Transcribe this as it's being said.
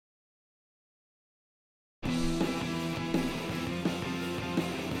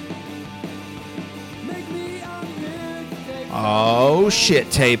Oh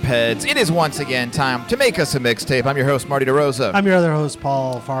shit, tape heads. It is once again time to make us a mixtape. I'm your host, Marty DeRosa. I'm your other host,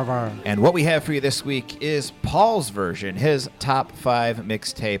 Paul Farvar. And what we have for you this week is Paul's version, his top 5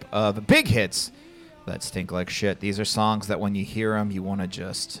 mixtape of big hits that stink like shit. These are songs that when you hear them, you want to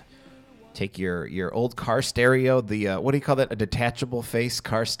just take your old car stereo, the, what do you call that, a detachable face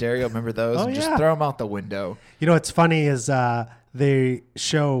car stereo, remember those? Oh, and yeah. Just throw them out the window. You know what's funny is they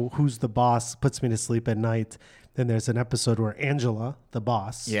show Who's the Boss puts me to sleep at night. Then there's an episode where Angela, the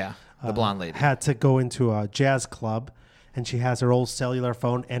boss, Yeah, the blonde lady. had to go into a jazz club, and she has her old cellular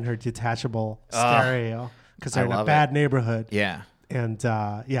phone and her detachable stereo because they're in a bad neighborhood. Yeah. And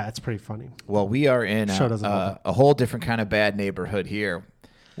yeah, it's pretty funny. Well, we are in Show doesn't hold a whole different kind of bad neighborhood here.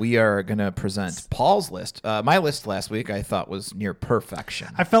 We are going to present Paul's list. My list last week I thought was near perfection.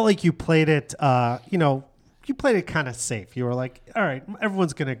 I felt like you played it, you played it kind of safe. You were like, all right,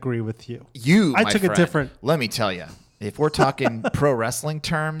 everyone's going to agree with you. I took friend, a different. Let me tell you, if we're talking pro wrestling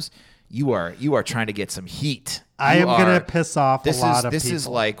terms, you are trying to get some heat. I am going to piss off a lot of people. This is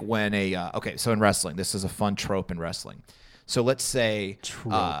like when so in wrestling, this is a fun trope in wrestling. So let's say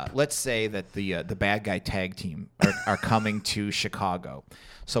that the bad guy tag team are coming to Chicago.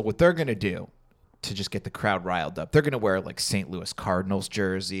 So what they're going to do to just get the crowd riled up, they're going to wear like St. Louis Cardinals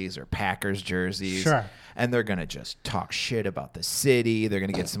jerseys or Packers jerseys. Sure. And they're going to just talk shit about the city. They're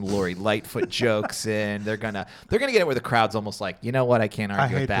going to get some Lori Lightfoot jokes in. They're going to get it where the crowd's almost like, you know what? I can't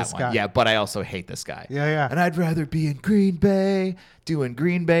argue with that one. Guy. Yeah, but I also hate this guy. Yeah. And I'd rather be in Green Bay doing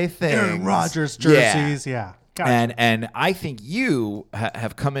Green Bay things. Aaron Rodgers jerseys. Yeah. And I think you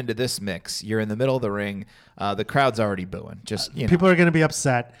have come into this mix. You're in the middle of the ring. The crowd's already booing. People are going to be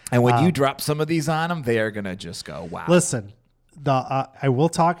upset. And when you drop some of these on them, they are going to just go, wow. Listen, I will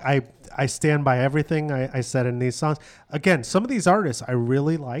talk. I stand by everything I said in these songs. Again, some of these artists I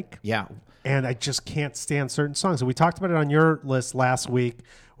really like. Yeah. And I just can't stand certain songs. And we talked about it on your list last week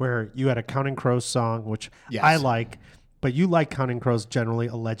where you had a Counting Crows song, which I like. But you like Counting Crows generally,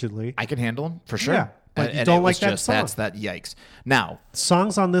 allegedly. I can handle them, for sure. Yeah. But you and don't like that song. That's that yikes. Now,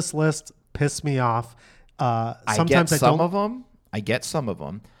 songs on this list piss me off. Sometimes I get some of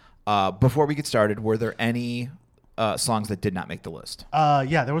them. Before we get started, were there any songs that did not make the list?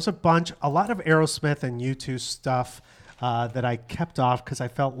 Yeah, there was a bunch. A lot of Aerosmith and U2 stuff that I kept off because I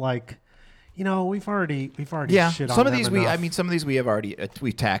felt like, we've already shit on some of them these enough. some of these we have already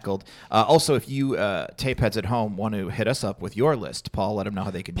we tackled. Also, if you tape heads at home want to hit us up with your list, Paul, let them know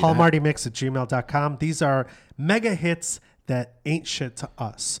how they can do that. PaulMartyMix@gmail.com. These are mega hits that ain't shit to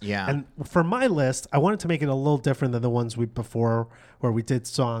us. Yeah. And for my list, I wanted to make it a little different than the ones before where we did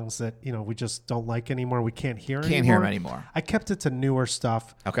songs that, we just don't like anymore. We can't hear anymore. Can't hear them anymore. I kept it to newer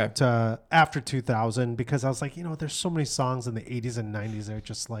stuff. Okay. To after 2000 because I was like, there's so many songs in the 80s and 90s that are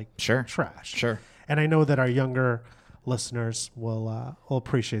just like trash. Sure. And I know that our younger listeners will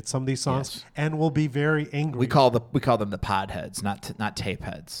appreciate some of these songs and will be very angry. We call them the podheads, not tape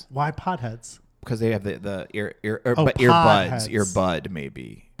heads. Why podheads? Because they have the earbuds, podheads. earbud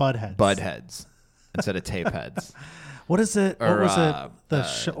maybe. Budheads instead of tape heads. What is it? What Or, was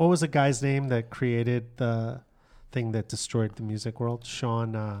it? What was the guy's name that created the thing that destroyed the music world?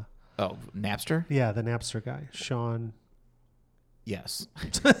 Sean. Napster? Yeah, the Napster guy. Sean. Yes.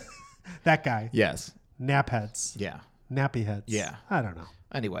 That guy. Yes. Napheads. Yeah. Nappy heads. Yeah. I don't know.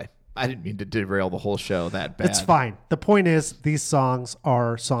 Anyway, I didn't mean to derail the whole show that bad. It's fine. The point is, these songs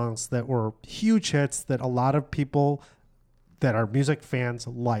are songs that were huge hits that a lot of people that are music fans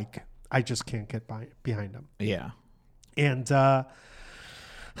like. I just can't get behind them. Yeah. And,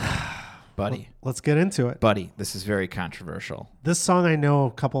 buddy, let's get into it. Buddy, this is very controversial. This song, I know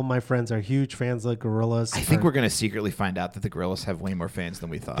a couple of my friends are huge fans of Gorillaz. I think we're going to secretly find out that the Gorillaz have way more fans than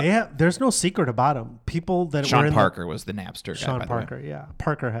we thought. There's no secret about them. People that Sean Parker was the Napster guy. Sean Parker, yeah,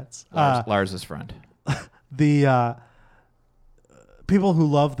 Parker heads. Lars's friend. The people who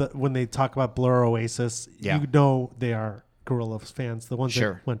love when they talk about Blur, Oasis, they are Gorillaz fans. The ones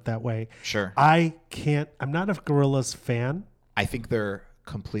that went that way. Sure. I'm not a Gorillaz fan. I think they're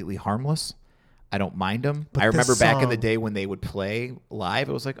completely harmless. I don't mind them. But I remember back in the day when they would play live,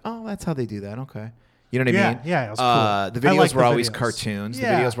 it was like, oh, that's how they do that. Okay. You know what I mean? Yeah, it was cool. The videos were always videos. Cartoons.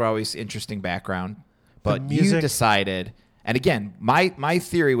 Yeah. The videos were always interesting background. But you decided, and again, my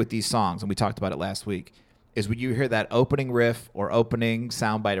theory with these songs, and we talked about it last week, is when you hear that opening riff or opening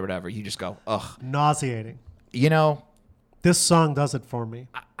soundbite or whatever, you just go, ugh. Nauseating. This song does it for me.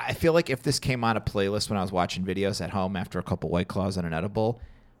 I feel like if this came on a playlist when I was watching videos at home after a couple White Claws and an edible,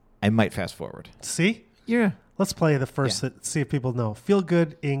 I might fast forward. See? Yeah. Let's play the first, see if people know. Feel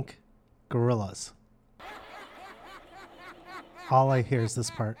Good, Inc., Gorillaz. All I hear is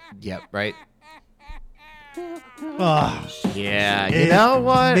this part. Yep, right? Yeah, you know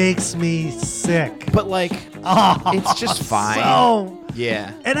what? Makes me sick. But like, it's just fine. So,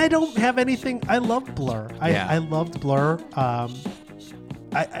 yeah. And I don't have anything. I love Blur. I loved Blur. I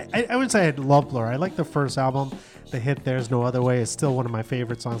wouldn't say I love Blur. I like the first album. The hit "There's No Other Way" is still one of my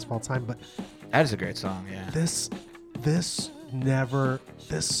favorite songs of all time. But that is a great song. Yeah. This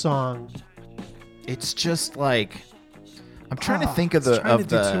song. It's just like I'm trying to think of the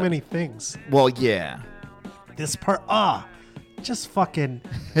do too many things. Well, yeah. This part, just fucking.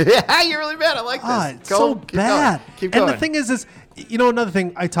 Yeah, you're really bad. I like this. It's so bad. Keep going. And the thing is, another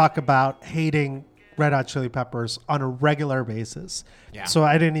thing I talk about hating Red Hot Chili Peppers on a regular basis. Yeah. So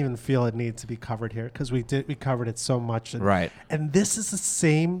I didn't even feel it needed to be covered here because we covered it so much. Right. And this is the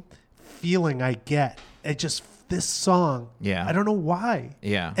same feeling I get. This song. Yeah. I don't know why.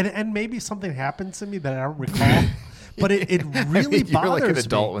 Yeah. And maybe something happened to me that I don't recall. But it really bothers me. You were like an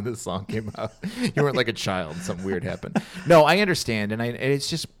adult when this song came out. You weren't like a child. Something weird happened. No, I understand, and it's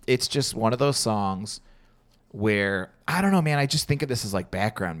just one of those songs where I don't know, man. I just think of this as like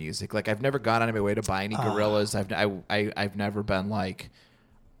background music. Like I've never gone out of my way to buy any Gorillaz. I've never been like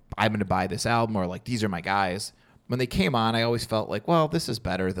I'm going to buy this album or like these are my guys. When they came on, I always felt like, well, this is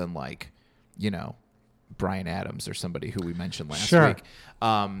better than like Bryan Adams or somebody who we mentioned last week.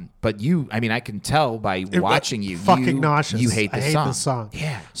 But I can tell by watching you, fucking nauseous. You hate this song. The song.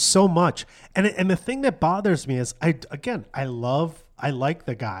 Yeah. So much. And the thing that bothers me is I like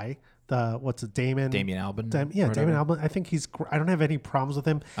the guy, Damon Albarn? Damon Albarn. I think I don't have any problems with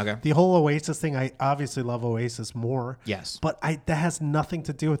him. Okay. The whole Oasis thing, I obviously love Oasis more. Yes. But that has nothing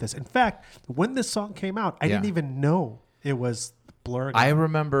to do with this. In fact, when this song came out, I didn't even know it was Blur. I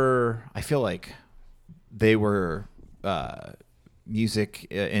remember, I feel like they were music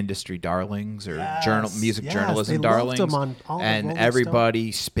industry darlings or music journalism darlings. And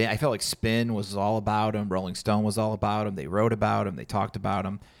everybody, Spin, I felt like Spin was all about them. Rolling Stone was all about them. They wrote about them. They talked about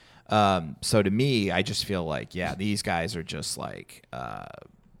them. So to me, I just feel like, these guys are just like,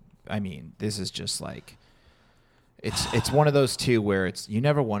 this is just like, it's one of those two where you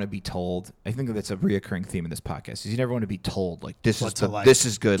never want to be told. I think that's a reoccurring theme in this podcast is you never want to be told like this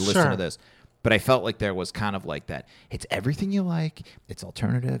is good. Listen to this. But I felt like there was kind of like that. It's everything you like. It's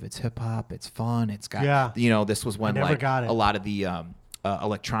alternative. It's hip hop. It's fun. It's got this was when like a lot of the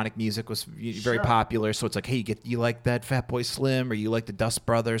electronic music was very popular. So it's like, hey, you like that Fatboy Slim or you like the Dust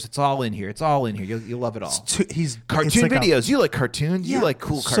Brothers? It's all in here. It's all in here. You love it all. Cartoon videos. You like cartoons. You like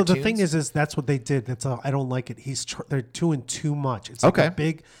cool cartoons. So the thing is that's what they did. That's all. I don't like it. They're doing too much. It's like a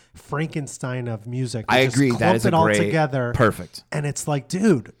big Frankenstein of music. I agree. That is all together. Perfect. And it's like,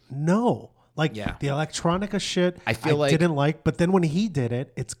 dude, no. Like the electronica shit, I didn't like. But then when he did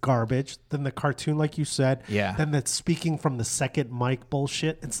it, it's garbage. Then the cartoon, like you said. Yeah. Then the speaking from the second mic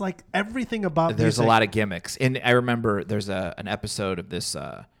bullshit. It's like everything about there's music. A lot of gimmicks. And I remember there's an episode of this.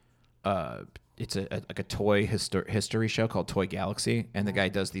 It's like a toy history show called Toy Galaxy, and the guy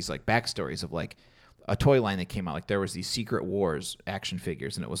does these like backstories of like a toy line that came out. Like there was these Secret Wars action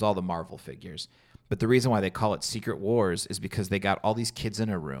figures, and it was all the Marvel figures. But the reason why they call it Secret Wars is because they got all these kids in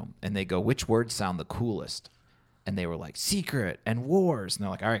a room and they go, which words sound the coolest? And they were like, secret and wars. And they're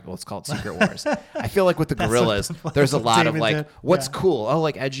like, all right, well, let's call it Secret Wars. I feel like with the Gorillaz, there's a lot of like, what's cool? Oh,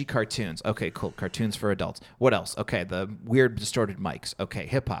 like edgy cartoons. Okay, cool. Cartoons for adults. What else? Okay, the weird distorted mics. Okay,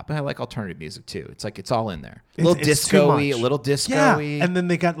 hip hop. I like alternative music too. It's like, it's all in there. A little disco-y, a little disco-y. Yeah, and then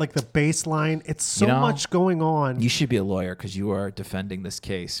they got like the bass line. It's so much going on. You should be a lawyer because you are defending this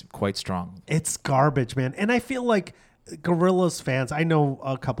case quite strong. It's garbage, man. And I feel like Gorillaz fans, I know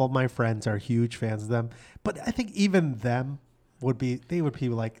a couple of my friends are huge fans of them, but I think even them would be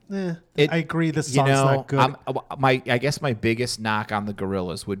like, I agree, this song's not good. I guess my biggest knock on the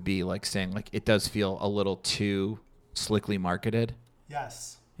Gorillaz would be like saying like it does feel a little too slickly marketed.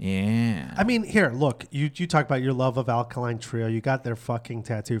 Yes. Yeah. I mean, here, look, you talk about your love of Alkaline Trio. You got their fucking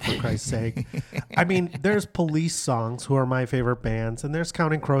tattoo, for Christ's sake. I mean, there's Police songs, who are my favorite bands, and there's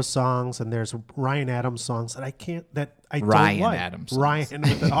Counting Crows songs, and there's Ryan Adams songs that I don't like. Adams. Ryan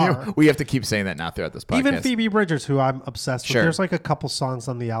with an R. We have to keep saying that now throughout this podcast. Even Phoebe Bridgers, who I'm obsessed with. There's like a couple songs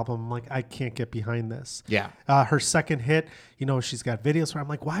on the album. I'm like, I can't get behind this. Yeah. Her second hit, she's got videos where I'm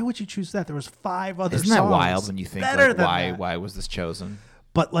like, why would you choose that? There was 5 other songs. Isn't that wild when you think like, why was this chosen?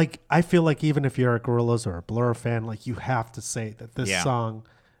 But like, I feel like even if you're a Gorillaz or a Blur fan, like you have to say that this song,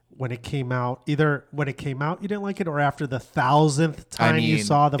 when it came out, either when it came out you didn't like it, or after the 1,000th time you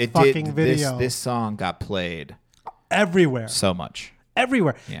saw the fucking video. This song got played everywhere, so much,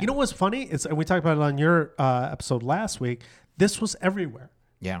 everywhere. Yeah. You know what's funny is, and we talked about it on your episode last week. This was everywhere.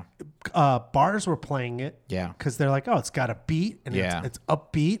 Yeah. Bars were playing it. Yeah. Because they're like, oh, it's got a beat and Yeah. it's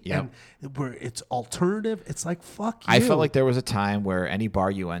upbeat Yep. and it's alternative. It's like, fuck you. I felt like there was a time where any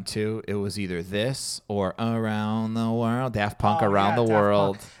bar you went to, it was either this or Around the World, Daft Punk, Around the Daft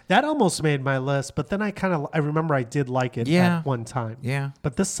World. Punk. That almost made my list, but then I remember I did like it Yeah. at one time. Yeah.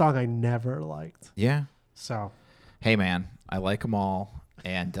 But this song I never liked. Yeah. So Hey, man, I like them all.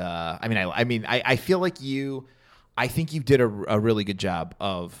 And I feel like I think you did a really good job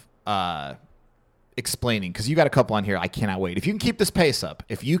of explaining, because you got a couple on here. I cannot wait. If you can keep this pace up,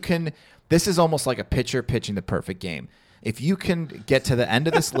 this is almost like a pitcher pitching the perfect game. If you can get to the end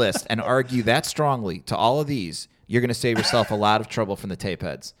of this list and argue that strongly to all of these, you're going to save yourself a lot of trouble from the tape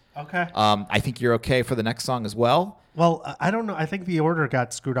heads. okay. I think you're okay for the next song as well. Well, I don't know. I think the order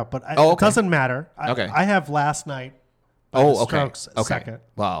got screwed up, but Oh, it okay. doesn't matter. Okay. I have Last Night. by Oh, the okay. Strokes Okay. second.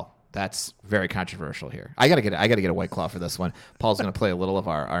 Well, that's very controversial here. I gotta get a White Claw for this one. Paul's gonna play a little of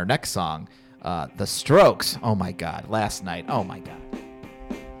our next song, The Strokes. Oh my God, Last Night. Oh my God.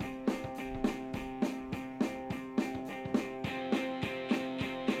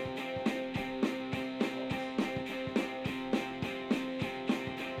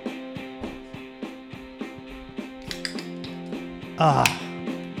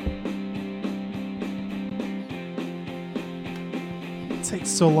 It takes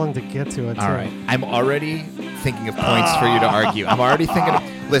so long to get to it. All too. right, I'm already thinking of points for you to argue. I'm already thinking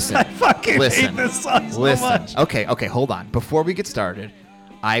of, listen. I fucking listen, hate this song so listen. much. Okay, hold on. Before we get started,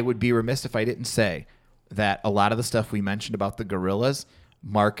 I would be remiss if I didn't say that a lot of the stuff we mentioned about the Gorillas,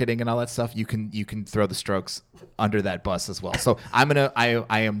 marketing and all that stuff, you can throw the Strokes under that bus as well. So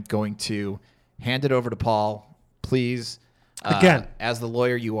I am going to hand it over to Paul. Please, Again, as the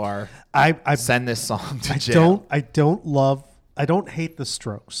lawyer you are, I send this song to jail. I don't hate the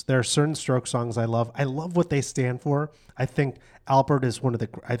Strokes. There are certain Strokes songs I love. I love what they stand for. I think Albert is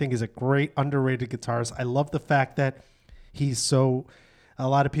he's a great underrated guitarist. I love the fact that a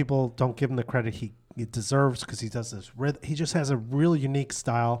lot of people don't give him the credit he deserves, because he does this he just has a real unique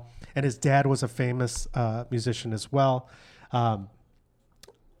style, and his dad was a famous musician as well.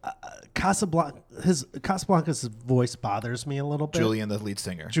 Casablanca's voice bothers me a little bit. Julian, the lead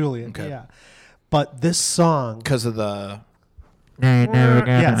singer. Okay. Yeah. But this song, Because of the...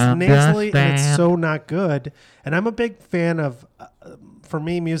 yeah, it's nasally and it's so not good. And I'm a big fan of, for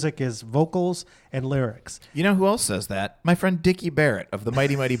me, music is vocals and lyrics. You know who else says that? My friend Dickie Barrett of the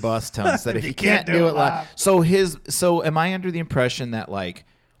Mighty Mighty Boss Tones said if you can't do it live. So am I under the impression that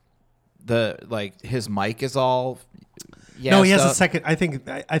his mic is all No, he has a second. I think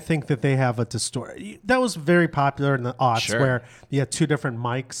that they have a distortion. That was very popular in the aughts, Sure. where you had two different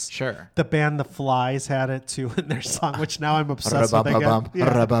mics. Sure. The band The Flies had it too in their song, which now I'm obsessed with again.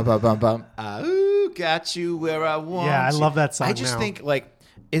 Yeah. Ooh, got you where I want. Yeah, I you. love that song I just now. think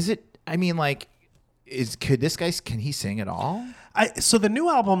is it? I mean, can he sing at all? So the new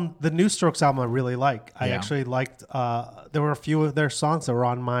album, the new Strokes album, I really like. I Yeah. actually liked. There were a few of their songs that were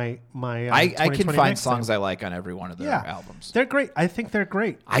on my. I can 2020 find mixtape. songs I like on every one of their albums. They're great. I think they're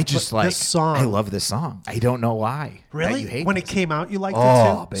great. I just But this song. I love this song. I don't know why. Really? You hate When this. it came out, you liked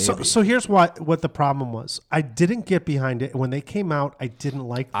Oh, it too? baby. So here's what the problem was. I didn't get behind it. When they came out, I didn't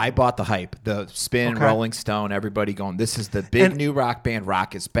like them. I bought the hype. The Spin, Okay. Rolling Stone, everybody going, this is the big And- new rock band.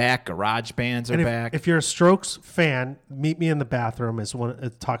 Rock is back. Garage bands are And back. if you're a Strokes fan, Meet Me in the Bathroom is one.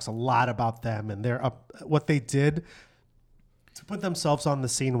 It talks a lot about them, and they're up. What they did to put themselves on the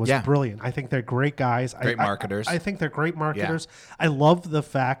scene was Yeah. brilliant. I think they're great guys. Great marketers. I think they're great marketers. I love the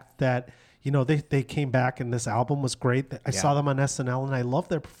fact that they came back and this album was great. I saw them on SNL and I love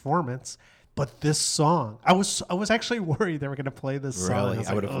their performance. But this song, I was actually worried they were going to play this song. Really?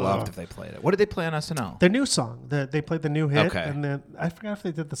 I would have loved if they played it. What did they play on SNL? Their new song. They played the new hit, Okay. and then I forgot if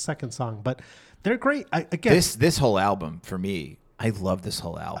they did the second song, but they're great. Again, This whole album, for me, I love this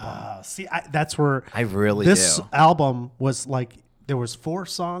whole album. that's where I really this do. album was like. There was 4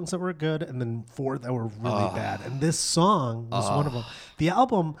 songs that were good, and then 4 that were really bad. And this song was one of them. The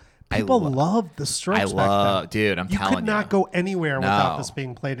album, people loved the Strokes. back then. Dude, I'm you telling could not go anywhere without this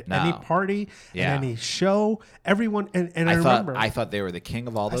being played at any party, Yeah. at any show. Everyone, and I remember. I thought they were the king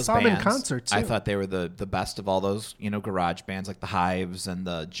of all those saw bands. them in concert, too. I thought they were the best of all those, garage bands like the Hives and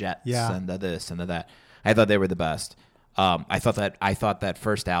the Jets and the this and the that. I thought they were the best. I thought that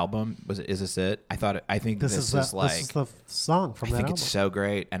first album is this it? I think this is the song from I that think album. it's so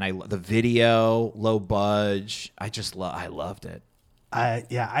great, and the video, low budge. I loved it.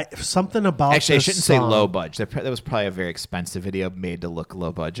 Something about Actually, I this shouldn't song, say low budget. That was probably a very expensive video made to look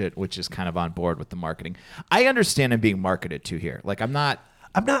low budget, which is kind of on board with the marketing. I understand I'm being marketed to here. Like I'm not.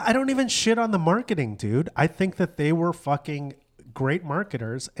 I don't even shit on the marketing, dude. I think that they were fucking great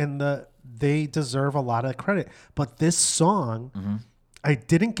marketers, and they deserve a lot of credit. But this song, I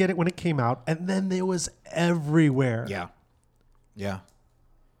didn't get it when it came out, and then it was everywhere. Yeah.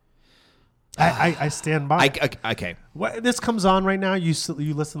 I stand by. Okay. This comes on right now. You listen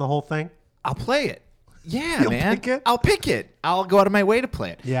to the whole thing. I'll play it. Yeah, You'll man. pick it? I'll pick it. I'll go out of my way to play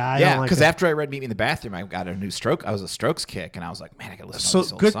it. Yeah, I don't like because it. after I read Meet Me in the Bathroom, I got a new Stroke. I was a Strokes kick, and I was like, man, I got to listen to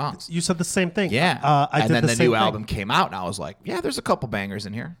all these old songs. You said the same thing. Yeah. I and did then the the same new thing. album came out, and I was like, yeah, there's a couple bangers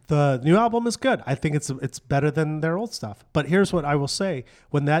in here. The new album is good. I think it's better than their old stuff. But here's what I will say: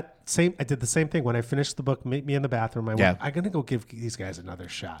 I did the same thing when I finished the book, Meet Me in the Bathroom. I went, I'm gonna go give these guys another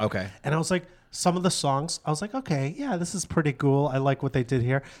shot. Okay. And I was like, some of the songs, I was like, okay, yeah, this is pretty cool. I like what they did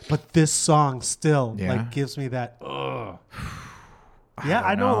here. But this song still gives me that. Ugh. Yeah,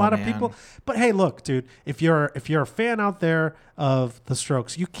 I know a lot of people, but hey, look, dude, if you're a fan out there of the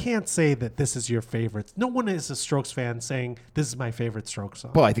Strokes, you can't say that this is your favorite. No one is a Strokes fan saying this is my favorite Strokes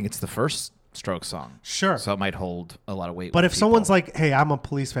song. Well, I think it's the first Strokes song. Sure. So it might hold a lot of weight. But with if people. someone's like, "Hey, I'm a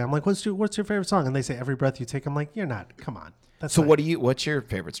Police fan," I'm like, "What's your favorite song?" And they say, "Every Breath You Take," I'm like, "You're not. Come on." That's So not- what's your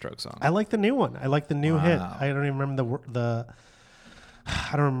favorite Strokes song? I like the new one. I like the new hit. Wow. I don't even remember the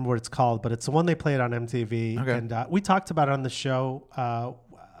I don't remember what it's called, but it's the one they played on MTV. Okay. And we talked about it on the show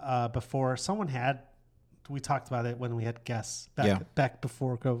before. We talked about it when we had guests back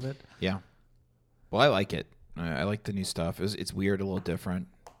before COVID. Yeah. Well, I like it. I like the new stuff. It's weird, a little different.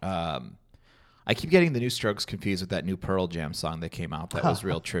 I keep getting the new Strokes confused with that new Pearl Jam song that came out. That was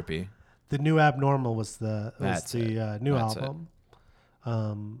real trippy. The new Abnormal was the new That's album.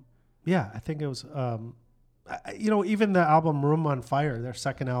 Yeah, I think it was. Even the album Room on Fire, their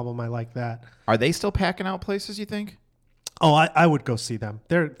second album, I like that. Are they still packing out places, you think? Oh, I would go see them.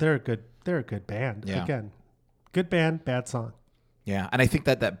 They're a good band. Yeah. Again, good band, bad song. Yeah, and I think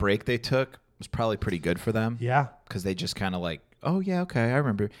that break they took was probably pretty good for them. Yeah. Because they just kind of like, oh, yeah, okay, I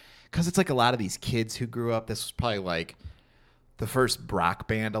remember. Because it's like a lot of these kids who grew up, this was probably like the first rock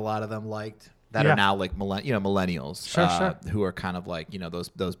band a lot of them liked that are now like millennials. Sure. Who are kind of like,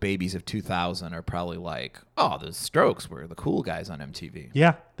 those babies of 2000 are probably like, oh, the Strokes were the cool guys on MTV.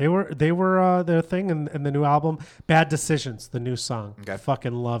 Yeah, they were their thing, and the new album, Bad Decisions, the new song. Okay.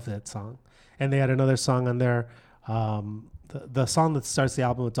 Fucking love that song. And they had another song on there, the song that starts the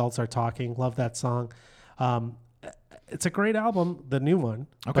album, Adults Are Talking. Love that song. It's a great album, the new one.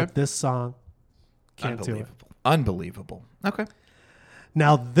 Okay. But this song, can't do it. Unbelievable. Okay.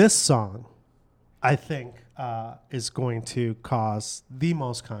 Now this song, I think, is going to cause the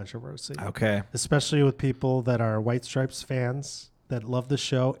most controversy. Okay. Especially with people that are White Stripes fans that love the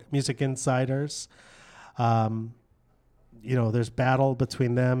show, music insiders. There's battle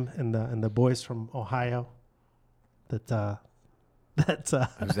between them and the boys from Ohio. Who's that?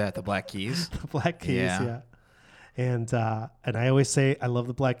 The Black Keys? The Black Keys, yeah. And I always say I love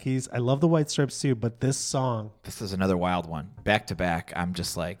the Black Keys. I love the White Stripes too, but this song. This is another wild one. Back to back. I'm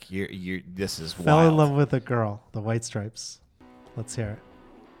just like, this is wild. Fell in love with a girl, the White Stripes. Let's hear it.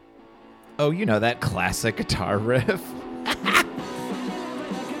 Oh, that classic guitar riff.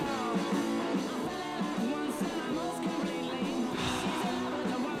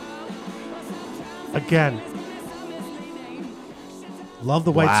 Again, love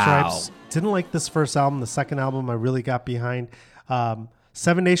the White Wow. Stripes. Didn't like this first album. The second album I really got behind.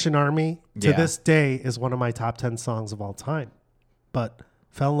 Seven Nation Army, to this day, is one of my top 10 songs of all time. But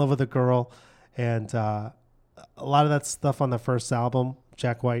fell in love with a girl. And a lot of that stuff on the first album,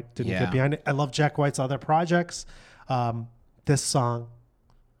 Jack White didn't get behind it. I love Jack White's other projects. This song.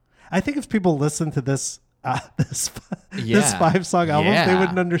 I think if people listen to this this 5-song album, they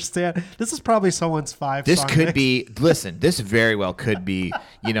wouldn't understand. This is probably someone's 5 This song could mix. be, listen, this very well could be,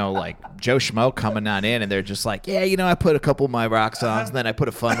 like Joe Schmo coming on in and they're just like, I put a couple of my rock songs and then I put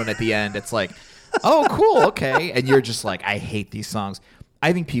a fun one at the end. It's like, oh, cool, okay. And you're just like, I hate these songs.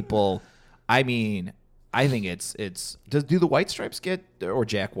 I think it's, do the White Stripes get, or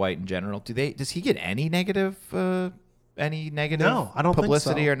Jack White in general, does he get any negative No, I don't think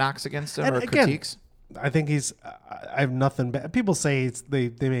publicity so. or knocks against him And or again, critiques? I think I have nothing bad. People say they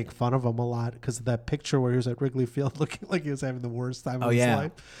make fun of him a lot because of that picture where he was at Wrigley Field looking like he was having the worst time of his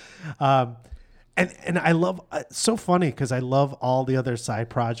life. And I love, it's so funny because I love all the other side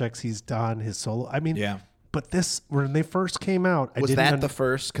projects he's done, his solo. But this, when they first came out, Was that the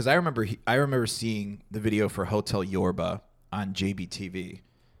first? Because I remember seeing the video for Hotel Yorba on JBTV.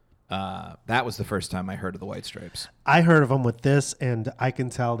 That was the first time I heard of the White Stripes. I heard of them with this, and I can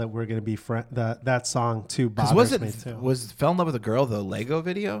tell that we're going to be that song too bothers me too. Was Fell in Love with a Girl the Lego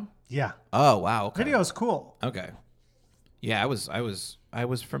video? Yeah. Oh wow, okay. Video is cool. Okay. Yeah, I was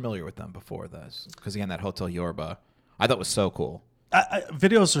familiar with them before this because again that Hotel Yorba. I thought was so cool.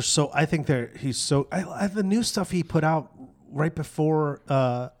 Videos are so. I think he's so. The new stuff he put out right before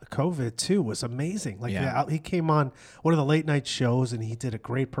COVID too was amazing. Like he came on one of the late night shows and he did a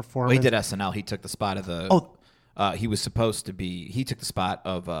great performance. Well, he did SNL. He took the spot of the. He was supposed to be. He took the spot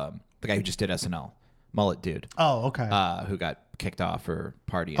of the guy who just did SNL, mullet dude. Oh, okay. Who got kicked off for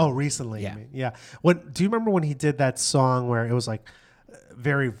partying? Oh, recently. Yeah. You mean. Yeah. Do you remember when he did that song where it was like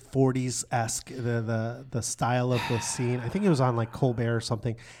very 40s esque, the style of the scene? I think it was on like Colbert or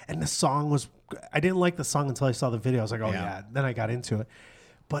something, and the song was. I didn't like the song until I saw the video. I was like, oh yeah. Then I got into it.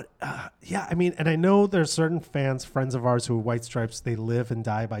 But I mean, and I know there's certain fans, friends of ours who are White Stripes. They live and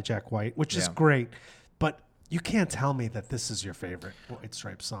die by Jack White, which is great. But you can't tell me that this is your favorite White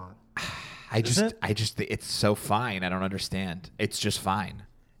Stripes song. I just, it's so fine. I don't understand. It's just fine.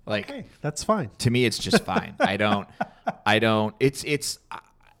 Like, okay, that's fine. To me, it's just fine. I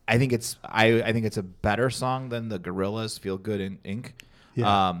think it's a better song than the Gorillaz Feel Good in Inc.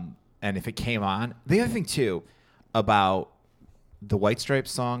 Yeah. And if it came on, the other thing too about the White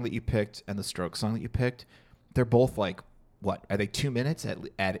Stripes song that you picked and the Strokes song that you picked, they're both like, what are they, 2 minutes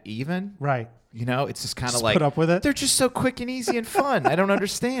at even? Right. You know, it's just kind of like put up with it. They're just so quick and easy and fun. I don't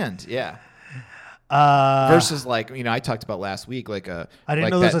understand. Yeah. Versus like, you know, I talked about last week, like I didn't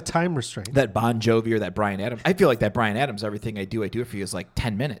know there's a time restraint. That Bon Jovi or that Bryan Adams. I feel like that Bryan Adams, everything I do it for you is like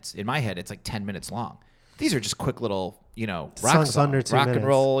 10 minutes. In my head, it's like 10 minutes long. These are just quick little, you know, rock songs, under 2 rock minutes. And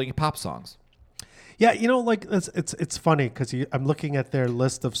roll pop songs. Yeah, you know, like it's funny because I'm looking at their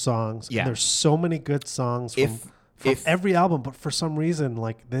list of songs. Yeah. And there's so many good songs from every album, but for some reason,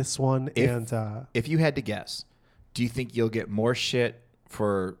 like this one if you had to guess, do you think you'll get more shit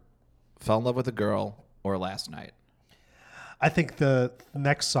for Fell in Love with a Girl or Last Night? I think the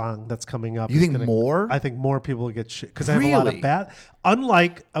next song that's coming up. You think more? I think more people will get shit because I have a lot of bad.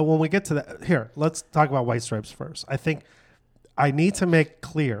 Unlike when we get to that, here, let's talk about White Stripes first. I think I need to make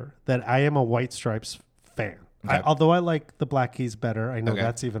clear that I am a White Stripes fan. Okay. Although I like the Black Keys better, I know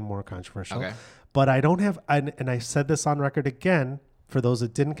that's even more controversial. Okay. But I don't have, and I said this on record again for those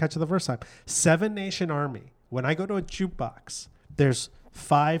that didn't catch it the first time. Seven Nation Army. When I go to a jukebox, there's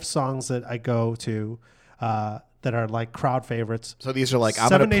 5 songs that I go to that are like crowd favorites. So these are like, I'm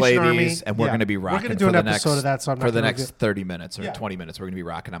going to play these and we're going to be rocking. We're going to do an episode of that. So for the next 30 minutes or 20 minutes, we're going to be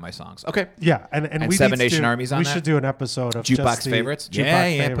rocking on my songs. Okay. Yeah. And we Seven Nation Army's on we that? should do an episode of Jukebox favorites?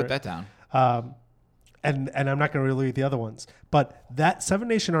 Yeah, put that down. And I'm not going to really read the other ones. But that Seven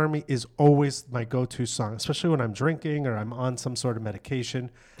Nation Army is always my go-to song, especially when I'm drinking or I'm on some sort of medication.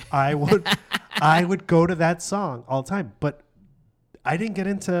 I would go to that song all the time. But I didn't get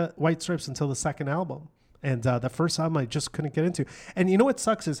into White Stripes until the second album. And the first album I just couldn't get into. And you know what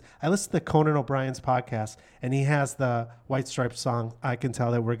sucks is I listened to Conan O'Brien's podcast, and he has the White Stripes song, I Can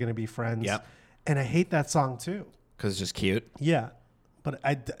Tell That We're Going to Be Friends. Yep. And I hate that song too. Because it's just cute. Yeah. But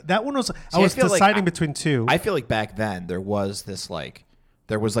that one was, I was deciding between two. I feel like back then there was this like,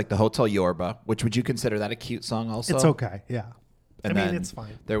 the Hotel Yorba, which would you consider that a cute song also? It's okay. Yeah. And I mean, it's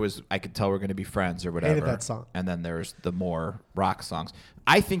fine. There was, I Could Tell We're Going to Be Friends or whatever. Hated that song. And then there's the more rock songs.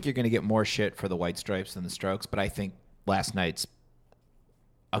 I think you're going to get more shit for the White Stripes than the Strokes, but I think Last Night's,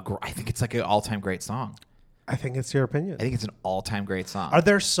 I think it's like an all-time great song. I think it's your opinion. I think it's an all-time great song. Are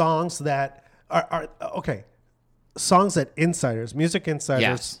there songs that are okay? Songs that music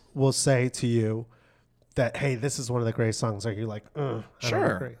insiders will say to you that, hey, this is one of the great songs. Are you like,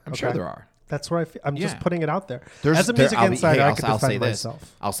 sure. I'm sure there are. That's where I'm just putting it out there. There's, as a music insider, I can I'll defend say myself.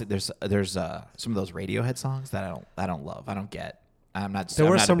 This. I'll say there's some of those Radiohead songs that I don't love. I don't get. I'm not. There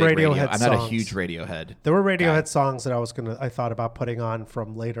I'm were not some a big Radiohead I'm songs. not a huge Radiohead. There were Radiohead songs that I thought about putting on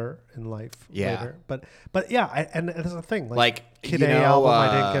from later in life. Yeah. Later. But yeah, and there's a thing like Kid A album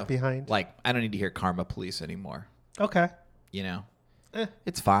I didn't get behind. Like I don't need to hear Karma Police anymore. Okay. You know,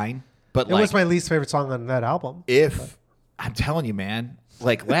 it's fine. But it was my least favorite song on that album. I'm telling you, man,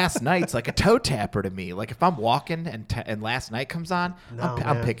 like Last Night's like a toe tapper to me. Like if I'm walking and Last Night comes on,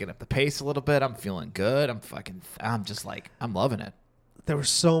 I'm picking up the pace a little bit. I'm feeling good. I'm just like, I'm loving it. There were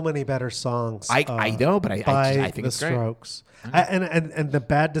so many better songs. I know, but I think the it's great. Strokes. And the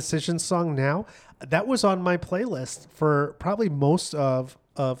Bad Decision song now, that was on my playlist for probably most of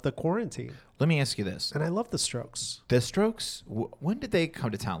the quarantine. Let me ask you this. And I love the Strokes. The Strokes, when did they come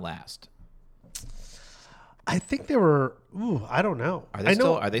to town last? I think they were. Ooh, I don't know. Are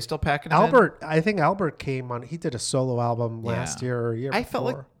they still packing it in? Albert? I think Albert came on. He did a solo album last year or a year. I before. felt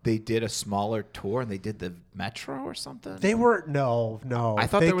like they did a smaller tour and they did the Metro or something. They were no. I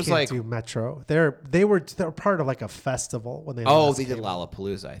thought they there was can't like do Metro. They were part of like a festival when they. Oh, they did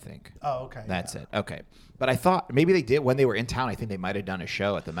Lollapalooza, I think. Oh, okay. That's it. Okay. But I thought maybe they did when they were in town. I think they might have done a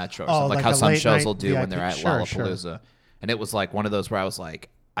show at the Metro or something, like how some shows will do when they're at Lollapalooza. Sure. And it was like one of those where I was like,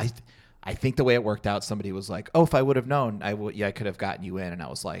 I think the way it worked out, somebody was like, "Oh, if I would have known, I could have gotten you in." And I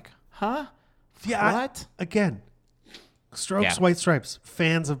was like, "Huh? Yeah." What? Again, Strokes, White Stripes,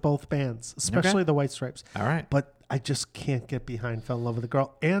 fans of both bands, especially the White Stripes. All right. But I just can't get behind Fell in Love with a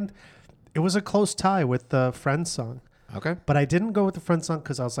Girl. And it was a close tie with the Friends song. Okay. But I didn't go with the Friends song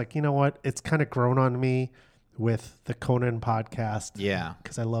because I was like, you know what? It's kind of grown on me with the Conan podcast. Yeah.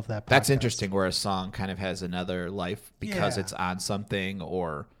 Because I love that podcast. That's interesting where a song kind of has another life because it's on something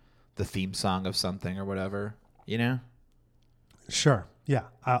or the theme song of something or whatever, you know? Sure. Yeah.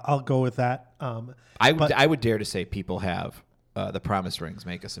 I'll go with that. I would dare to say people have the Promise Rings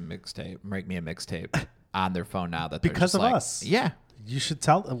make me a mixtape on their phone now that they're because just of like, us. Yeah. We should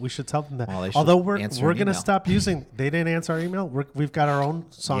tell them that. Well, although we're going to stop using. They didn't answer our email. We've got our own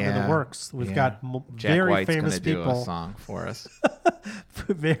song in the works. We've got Jack very White's famous do people. A song for us.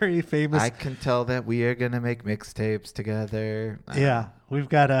 Very famous. I can tell that we are going to make mixtapes together. We've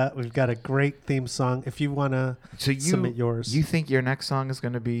got a great theme song. If you want to submit yours, you think your next song is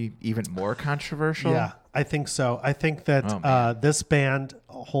going to be even more controversial? Yeah, I think so. I think that this band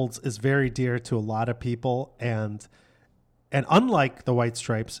is very dear to a lot of people, and unlike the White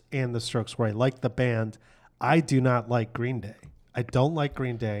Stripes and the Strokes, where I like the band, I do not like Green Day. I don't like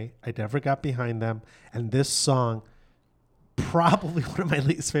Green Day. I never got behind them, and this song, probably one of my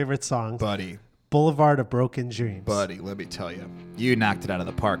least favorite songs, buddy. Boulevard of Broken Dreams. Buddy, let me tell you, you knocked it out of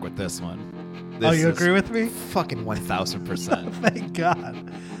the park with this one. You agree with me? Fucking 1,000%. Thank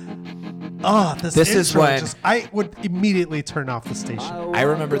God. Oh, this is when I would immediately turn off the station. I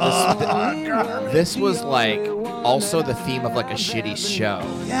remember this. This was like also the theme of like a shitty show.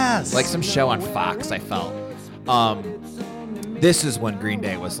 Yes, like some show on Fox. I felt. This is when Green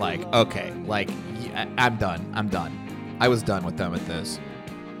Day was like, okay, like I'm done. I was done with them at this.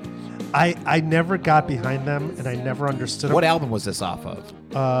 I never got behind them, and I never understood them. What album was this off of?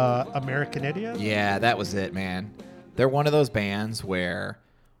 American Idiot? Yeah, that was it, man. They're one of those bands where,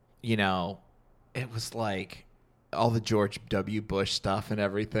 you know, it was like all the George W. Bush stuff and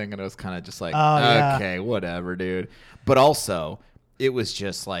everything, and it was kind of just like, okay, whatever, dude. But also, it was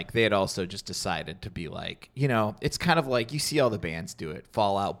just like they had also just decided to be like, you know, it's kind of like you see all the bands do it.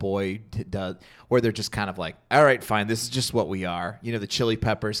 Fall Out Boy does, where they're just kind of like, all right, fine, this is just what we are. You know, the Chili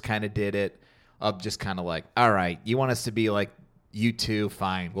Peppers kind of did it, of just kind of like, all right, you want us to be like U2,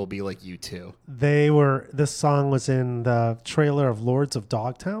 fine, we'll be like U2. This song was in the trailer of Lords of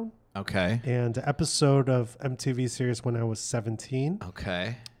Dogtown. Okay. And an episode of MTV series when I was 17.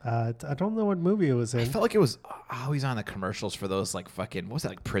 Okay. I don't know what movie it was in. I felt like it was always on the commercials for those like fucking, what was that,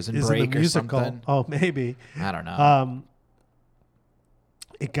 like Prison Is Break it the or musical? something? Oh, maybe. I don't know.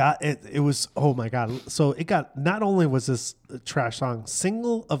 It was, oh my God. So it got, not only was this a trash song,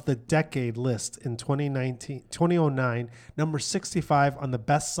 single of the decade list in 2009, number 65 on the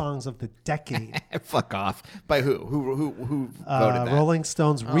best songs of the decade. Fuck off. By who? Who voted that? Rolling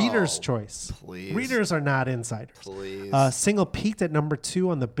Stones Reader's Choice. Please. Readers are not insiders. Please. Single peaked at number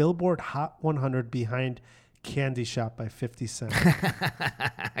 2 on the Billboard Hot 100 behind Candy Shop by 50 Cent.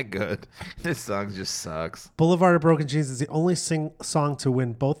 Good. This song just sucks. Boulevard of Broken Dreams is the only song to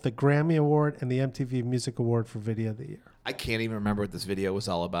win both the Grammy Award and the MTV Music Award for Video of the Year. I can't even remember what this video was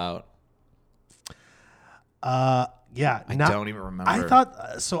all about. Yeah. I don't even remember. I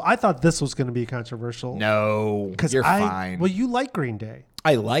thought this was going to be controversial. No. You're fine. Well, you like Green Day.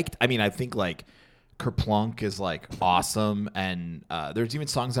 I think like Kerplunk is like awesome, and there's even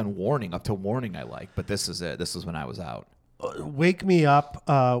songs on Warning, up to Warning I like, but this is it. This is when I was out. Wake Me Up,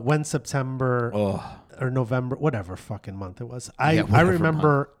 When September or November, whatever fucking month it was. I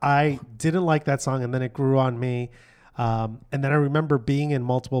remember I didn't like that song, and then it grew on me. And then I remember being in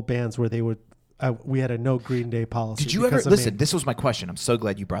multiple bands where they would we had a no Green Day policy. Did you ever listen? This was my question. I'm so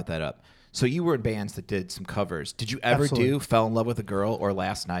glad you brought that up. So you were in bands that did some covers. Did you ever do Fell in Love with a Girl or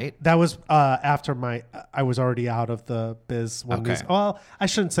Last Night? That was after I was already out of the biz. When well, I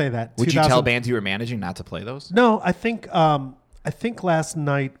shouldn't say that. Would you tell bands you were managing not to play those? No, I think Last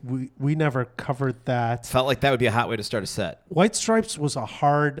Night we never covered that. Felt like that would be a hot way to start a set. White Stripes was a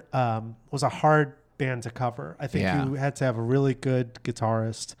hard band to cover. I think you had to have a really good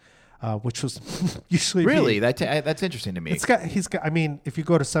guitarist. which was usually Really? That's interesting to me. He's got. I mean, if you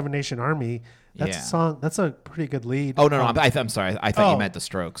go to Seven Nation Army, that's a song. That's a pretty good lead. Oh no, I'm sorry. I thought you meant the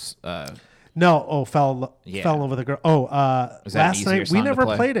Strokes. No, fell in love with a girl. Last night we never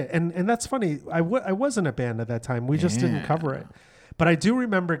played it, and that's funny. I was in a band at that time. We just didn't cover it. But I do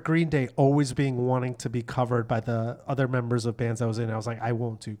remember Green Day always wanting to be covered by the other members of bands I was in. I was like, I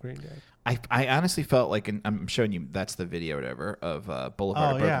won't do Green Day. I honestly felt like, and I'm showing you, that's the video or whatever of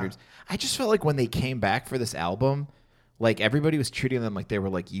Boulevard of Broken Dreams. I just felt like when they came back for this album, like everybody was treating them like they were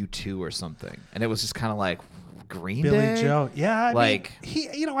like U2 or something, and it was just kind of like Green Billy Day. Joe, yeah, I mean,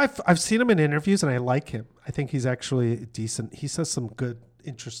 he, I've seen him in interviews and I like him. I think he's actually decent. He says some good,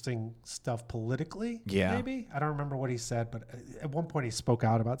 interesting stuff politically. Yeah, maybe I don't remember what he said, but at one point he spoke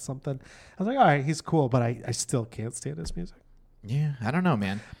out about something. I was like, all right, he's cool, but I still can't stand his music. Yeah, I don't know,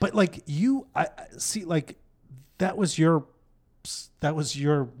 man. But like I see, like that was your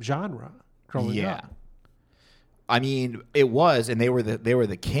genre growing up. I mean, it was, and they were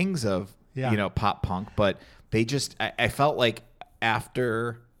the kings of pop punk, but they just I felt like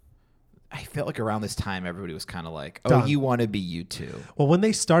around this time everybody was kind of like, oh, done. You want to be U2. Well, when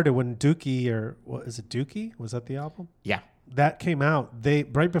they started, when Dookie, or what is it, Dookie? Was that the album? Yeah. That came out. They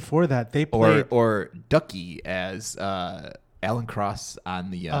right before that they played or Ducky, as Alan Cross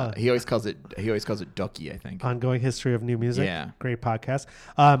on the he always calls it Ducky, I think. Ongoing History of New Music. Yeah. Great podcast.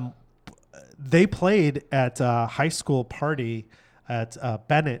 They played at a high school party at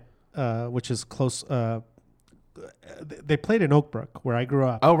Bennett, which is close. They played in Oak Brook, where I grew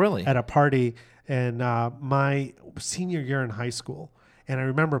up. Oh, really? At a party, and my senior year in high school. And I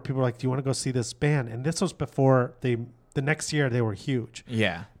remember people were like, "Do you want to go see this band?" And this was before the next year they were huge.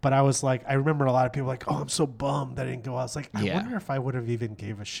 Yeah. But I was like, I remember a lot of people like, "Oh, I'm so bummed I didn't go." I was like, I wonder if I would have even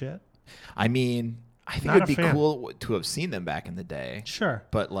gave a shit. I mean, I think it'd be cool to have seen them back in the day. Sure.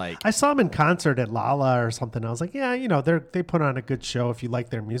 But like, I saw them in concert at Lala or something. I was like, yeah, they put on a good show if you like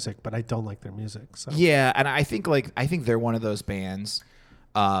their music, but I don't like their music. So yeah, and I think they're one of those bands.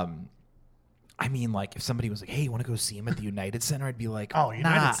 I mean, like if somebody was like, "Hey, you want to go see him at the United Center?" I'd be like, "Oh,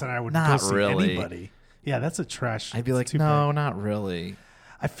 United Center, I would go see anybody." Yeah, that's a trash. I'd be like, "No, not really."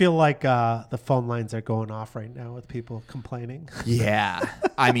 I feel like the phone lines are going off right now with people complaining. Yeah.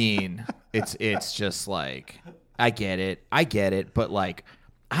 I mean, it's just like, I get it. But like,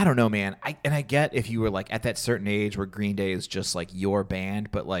 I don't know, man. I get if you were like at that certain age where Green Day is just like your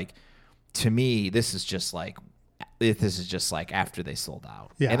band. But like, to me, this is just like after they sold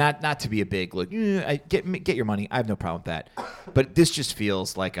out. Yeah. And not to be a big look, get your money. I have no problem with that. But this just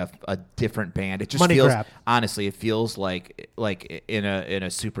feels like a different band. It just money feels grab. Honestly, it feels like in a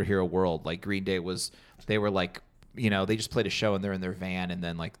superhero world. Like Green Day they were like, they just played a show and they're in their van and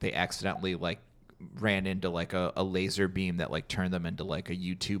then like they accidentally like ran into like a laser beam that like turned them into like a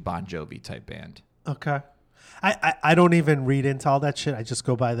U2 Bon Jovi type band. Okay. I don't even read into all that shit. I just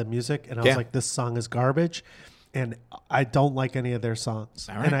go by the music and I was like, this song is garbage. And I don't like any of their songs.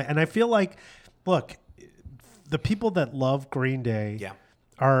 All right. And I feel like, look, the people that love Green Day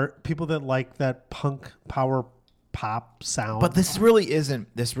are people that like that punk power pop sound. But this really isn't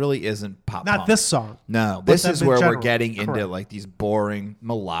pop. Not punk. This song. No, this is where we're getting into like these boring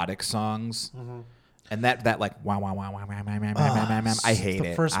melodic songs. Mm-hmm. And that like wow wow wow wow wow wow wow wow. I hate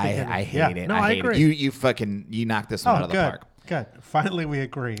it. I hate it. No, I hate agree. it. You knocked this one out of the park. Good. Finally, we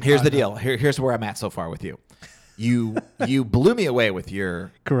agree. Here's the deal. Here's where I'm at so far with you. You blew me away with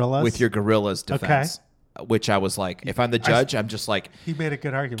your Gorillaz defense, which I was like, if I'm the judge, I'm just like, he made a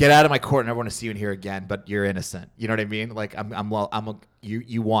good argument. Get out of my court, and I want to see you in here again. But you're innocent. You know what I mean? Like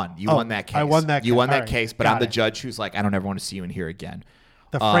you won. You won that case. I won that. You won that case. But I'm the judge who's like, I don't ever want to see you in here again.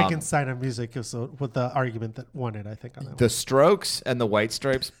 The Frankenstein of music is with the argument that won it. I think on that. The Strokes and the White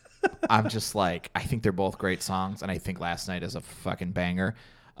Stripes. I'm just like, I think they're both great songs, and I think Last Night is a fucking banger.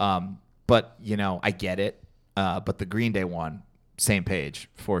 But I get it. But the Green Day one, same page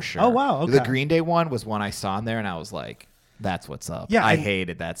for sure. Oh, wow. Okay. The Green Day one was one I saw in there, and I was like, that's what's up. Yeah, I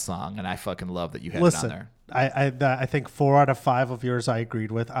hated that song, and I fucking love that you had it on there. I think 4 out of 5 of yours I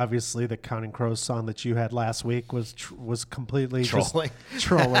agreed with. Obviously, the Counting Crows song that you had last week was completely trolling.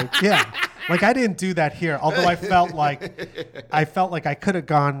 Trolling. Yeah. Like I didn't do that here, although I felt like I could have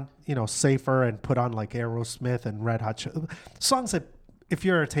gone, safer and put on like Aerosmith and Red Hot songs that, if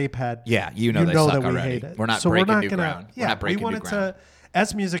you're a tape head, they suck that we already. hate it. We're not so breaking we're not new gonna, ground. Yeah, we're not breaking we wanted new ground. to.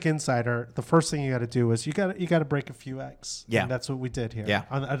 As Music Insider, the first thing you got to do is you got to break a few eggs. Yeah, and that's what we did here.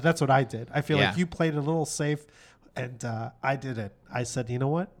 Yeah, that's what I did. I feel like you played a little safe, and I did it. I said, you know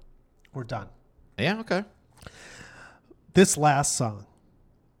what, we're done. Yeah, okay. This last song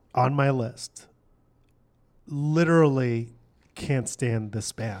on my list, literally can't stand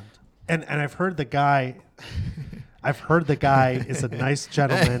this band. And I've heard the guy. I've heard the guy is a nice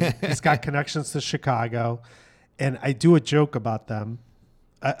gentleman. He's got connections to Chicago, and I do a joke about them.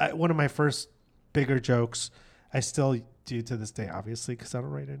 One of my first bigger jokes, I still do to this day, obviously, because I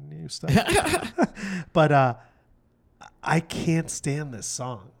don't write any new stuff. But I can't stand this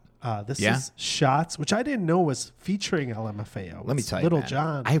song. This is Shots, which I didn't know was featuring LMFAO. Let me tell you, Little man,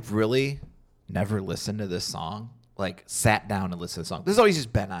 John. I've really never listened to this song. Like sat down and listened to the song. This has always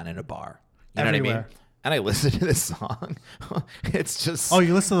just been on in a bar. You know what I mean? And I listened to this song. It's just. Oh,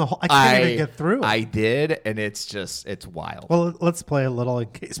 you listen to the whole. I can't even get through. I did, and it's wild. Well, let's play a little in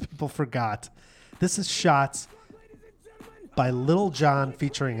case people forgot. This is Shots by Little John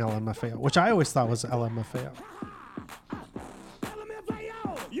featuring LMFAO, which I always thought was LMFAO.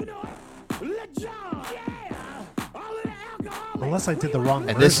 Unless I did the wrong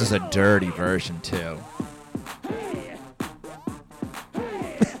version. And this is a dirty version, too.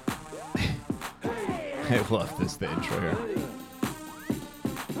 I love the intro here.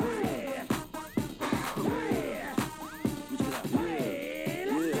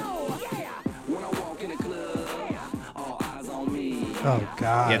 Oh,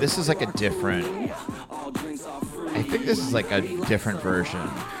 God. Yeah, this is like a different... I think this is like a different version.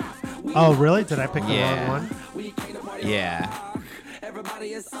 Oh, really? Did I pick the wrong one? Yeah.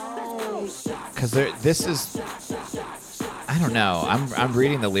 Because this is... I don't know. I'm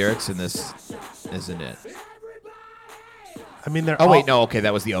reading the lyrics in this, isn't it? I mean, they're. Oh wait, no. Okay,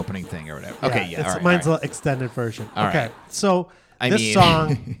 that was the opening thing or whatever. Okay, yeah. All right, mine's all an extended version. All okay, right. so this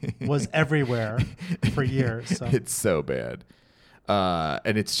song was everywhere for years. So. It's so bad,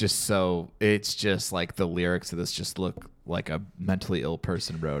 and it's just like the lyrics of this just look like a mentally ill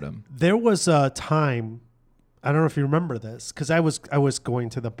person wrote them. There was a time, I don't know if you remember this, because I was going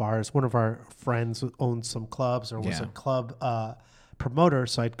to the bars. One of our friends owned some clubs or was a club promoter,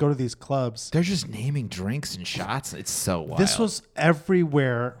 so I'd go to these clubs. They're just naming drinks and shots. It's so wild. This was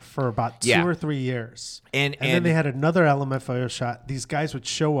everywhere for about 2 or 3 years. And then they had another LMFAO shot. These guys would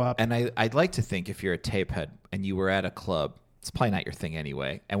show up. And I'd like to think if you're a tape head and you were at a club, it's probably not your thing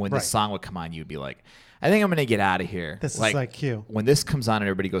anyway. And when this song would come on, you'd be like, I think I'm going to get out of here. This is like you. When this comes on and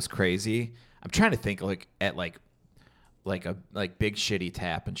everybody goes crazy, I'm trying to think at Big Shitty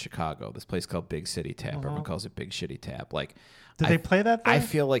Tap in Chicago. This place called Big City Tap. Everyone calls it Big Shitty Tap. Did they play that there? I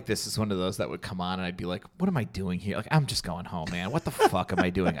feel like this is one of those that would come on and I'd be like, what am I doing here? Like, I'm just going home, man. What the fuck am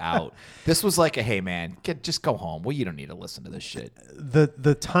I doing out? This was like hey, man, just go home. Well, you don't need to listen to this shit.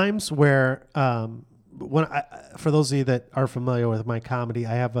 The times where, for those of you that are familiar with my comedy,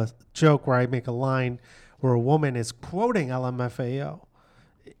 I have a joke where I make a line where a woman is quoting LMFAO.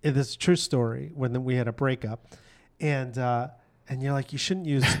 It is a true story when we had a breakup. And you're like, you shouldn't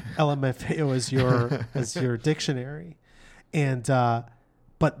use LMFAO as your dictionary. And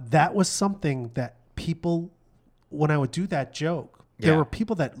but that was something that people, when I would do that joke, there were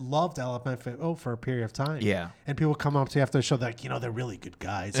people that loved LMFAO for a period of time. Yeah. And people come up to you after the show, they're like, they're really good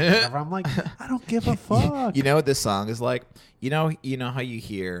guys. And whatever. I'm like, I don't give a fuck. You know what this song is like? You know how you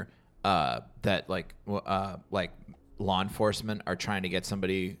hear that like law enforcement are trying to get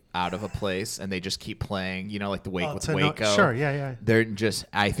somebody out of a place and they just keep playing, like the Waco. Sure, yeah. They're just,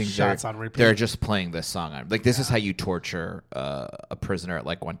 I think Shots on repeat. They're just playing this song on. Like, this is how you torture a prisoner at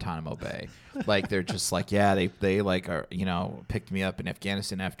like Guantanamo Bay. Like, they're just like, they like are, picked me up in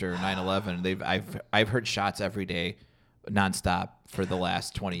Afghanistan after 9/11. I've heard shots every day, nonstop for the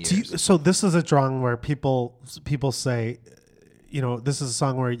last 20 years. So this is a song where people say, this is a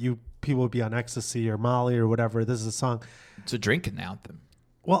song where people would be on ecstasy or Molly or whatever. This is a song. It's a drinking anthem.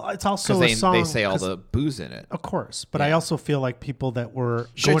 Well, it's also a song. They say all the booze in it. Of course. But I also feel like people that were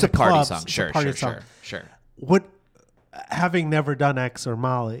going to it's a party clubs, song. Sure. Having never done X or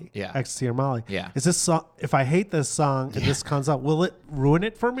Molly, ecstasy or Molly, is this song, if I hate this song and this comes out, will it ruin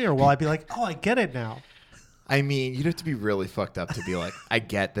it for me? Or will I be like, oh, I get it now? I mean, you'd have to be really fucked up to be like, I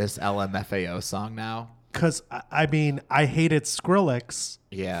get this LMFAO song now. Because, I mean, I hated Skrillex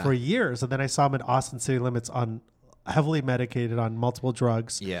for years. And then I saw him at Austin City Limits heavily medicated on multiple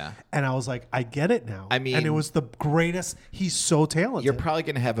drugs. Yeah. And I was like, I get it now. I mean, and it was the greatest. He's so talented. You're probably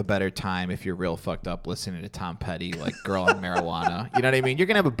going to have a better time if you're real fucked up listening to Tom Petty, like Girl on Marijuana. You know what I mean? You're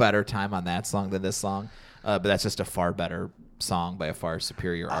going to have a better time on that song than this song. But that's just a far better song by a far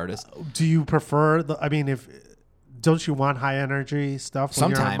superior artist. Do you prefer don't you want high energy stuff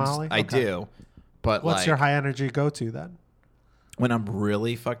when Sometimes you're on Molly? I do. But what's your high energy go to then? When I'm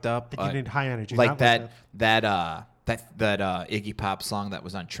really fucked up, you need high energy, like that Iggy Pop song that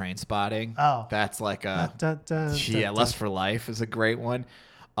was on Trainspotting. Oh, that's like Lust for Life is a great one.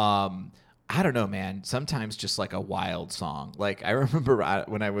 I I don't know, man. Sometimes just like a wild song. Like I remember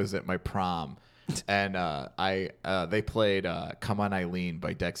when I was at my prom, and they played "Come On Eileen"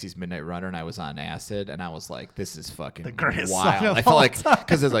 by Dexy's Midnight Runner, and I was on acid, and I was like, "This is fucking The greatest wild." song of I felt all like time.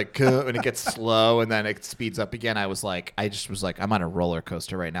 because it's like when it gets slow and then it speeds up again. I just was like, I'm on a roller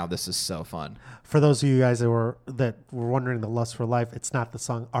coaster right now. This is so fun. For those of you guys that were wondering, the Lust for Life, it's not the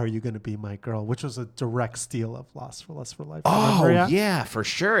song "Are You Gonna Be My Girl," which was a direct steal of Lust for Life. Oh Remember, yeah, for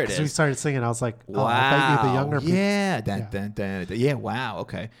sure it So we is. started singing. I was like, "Oh, Wow. I bet you the younger people." Yeah. Yeah. Wow.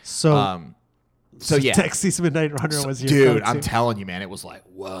 Okay. So, So yeah, Dexy's Midnight Runner was your dude. go-to. I'm telling you, man, it was like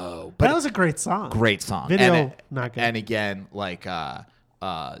whoa. But But that was a great song. great song. Video, not good. And again, like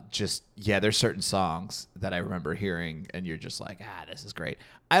just there's certain songs that I remember hearing, and you're just like, this is great.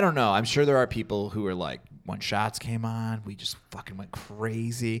 I don't know. I'm sure there are people who are like, when Shots came on, we just fucking went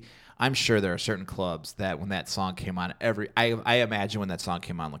crazy. I'm sure there are certain clubs that when that song came on, I imagine when that song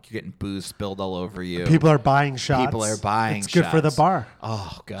came on, like you're getting booze spilled all over you. People are buying shots. People are buying It's good for the shots. bar.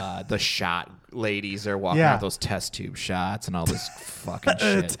 Oh god, the shot ladies are walking Yeah. out those test tube shots and all this fucking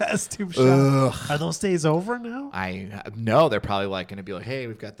shit. Test tube shot. Are those days over now? I know they're probably like going to be like, hey,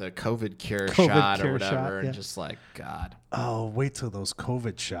 we've got the COVID cure shot cure or whatever, shot, and yeah. just like, God, Oh, wait till those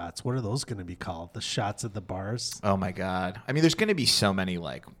COVID shots. What are those going to be called? The shots at the bars? oh my God. I mean, there's going to be so many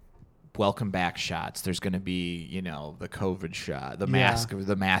like welcome back shots. There's going to be, the COVID shot, the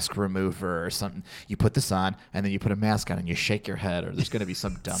mask remover or something. You put this on and then you put a mask on and you shake your head, or there's going to be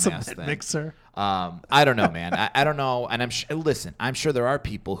some dumbass Some thing. mixer. I don't know, man. I don't know. And listen, I'm sure there are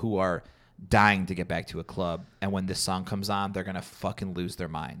people who are dying to get back to a club, and when this song comes on, they're gonna fucking lose their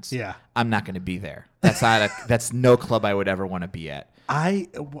minds. Yeah. I'm not gonna be there. That's no club I would ever want to be at.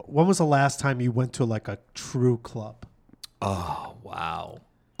 When was the last time you went to like a true club? Oh wow.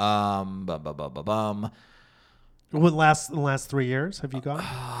 In the last 3 years, have you gone?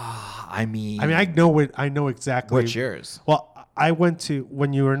 I mean, I know exactly. what's yours? Well, I went to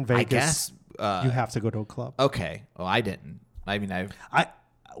when you were in Vegas. I guess. You have to go to a club. Okay. Well, I didn't. I mean, I do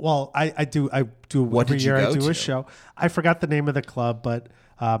What every did you year. I go do to? a show. I forgot the name of the club, but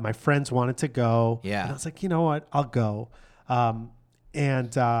my friends wanted to go. Yeah. And I was like, you know what? I'll go.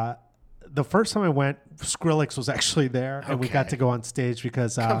 And the first time I went, Skrillex was actually there, and we got Okay. to go on stage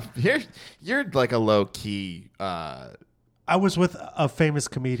because you're like a low key. I was with a famous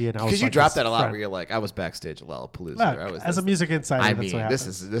comedian. Because you dropped that a lot, where you're like, I was backstage at Lollapalooza. Look, as a music insider, I that's mean, what this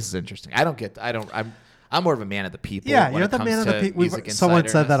happens. is interesting. I'm more of a man of the people. Yeah, when you're it the comes man of the to people. Music Someone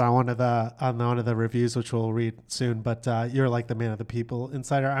said that insiderness. on one of the reviews, which we'll read soon. But you're like the man of the people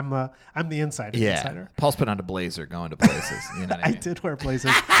insider. I'm the insider. Yeah, Insider. Paul's put on a blazer, going to places. You know what I I mean? did wear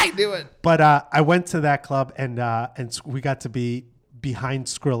blazers, I do it. but I went to that club and we got to be behind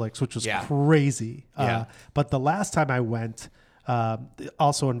Skrillex, which was Yeah. crazy. Yeah. But the last time I went,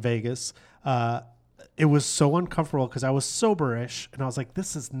 also in Vegas, it was so uncomfortable because I was soberish and I was like,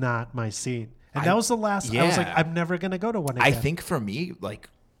 this is not my scene. And that was the last. I was like, yeah. I'm never gonna go to one again. I think for me, like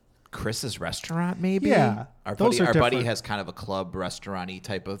Chris's restaurant, maybe. Yeah, our those buddy, are our buddy different. has kind of a club restaurant-y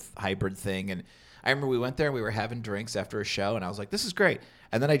type of hybrid thing, and I remember we went there and we were having drinks after a show, and I was like, "This is great."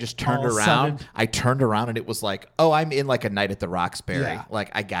 And then I just turned All of a around. sudden- I turned around and it was like, "Oh, I'm in like a night at the Roxbury. Yeah. Like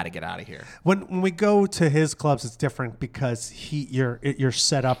I got to get out of here." When we go to his clubs, it's different because you're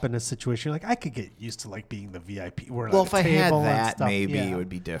set up in a situation. You're like, I could get used to like being the VIP. We're Well, at if a I had table and that, stuff. maybe Yeah. it would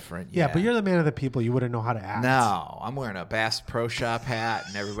be different. Yeah, but you're the man of the people. You wouldn't know how to act. no. I'm wearing a Bass Pro Shop hat,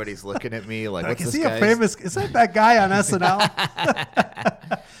 and everybody's looking at me like, Like, "What's is this he a guy's-" famous? Is that guy on SNL?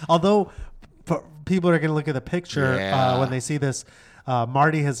 Although people are going to look at the picture Yeah. when they see this.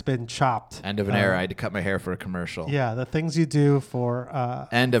 Marty has been chopped. End of an era. I had to cut my hair for a commercial. Yeah, the things you do for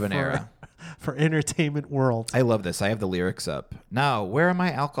End of an era. for entertainment world. I love this. I have the lyrics up. Now, where are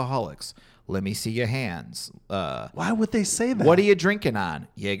my alcoholics? Let me see your hands. Why would they say that? What are you drinking on?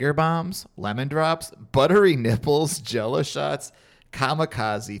 Jaeger bombs, lemon drops, buttery nipples, Jello shots,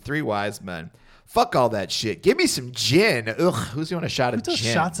 kamikaze, three wise men. Fuck all that shit. Give me some gin. Ugh, who's doing a shot Who of does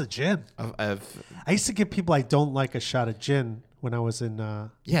gin? shots of gin? Of- I used to give people I don't like a shot of gin when I was in.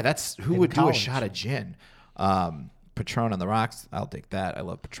 yeah, that's who In would do a college. shot of gin. Patron on the rocks. I'll take that. I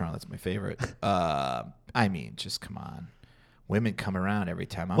love Patron. That's my favorite. I mean, just come on. Women come around every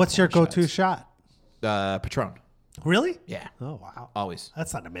time. I'm What's your pouring go-to shots. shot? Patron. Really? Yeah, Oh wow, always.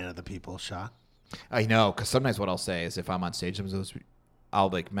 that's not a man of the people shot. I know, because sometimes what I'll say is if I'm on stage, I'll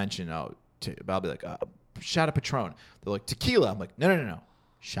like mention, I'll be like, shot of Patron. They're like, tequila. I'm like, no.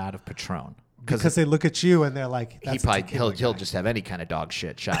 Shot of Patron. Because they look at you and they're like, he that's probably tequila he'll guy. just have any kind of dog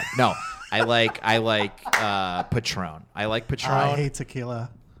shit shot. No, I like Patron. I like Patron. I hate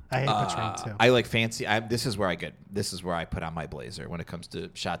tequila. I hate Patron too. I like fancy. This is where I put on my blazer when it comes to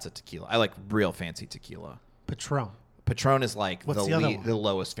shots of tequila. I like real fancy tequila. Patron. Patron is like What's the other one? the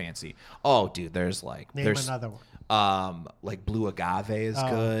lowest fancy. Oh, dude, there's Name another one. Like Blue Agave is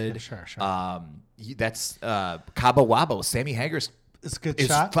good. Sure. That's Cabo Wabo. Sammy Hager's It's a good is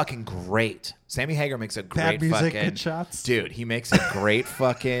shot. fucking great. Sammy Hager makes a Bad great music, fucking good shots. dude. He makes a great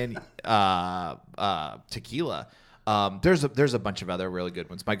fucking tequila. There's a bunch of other really good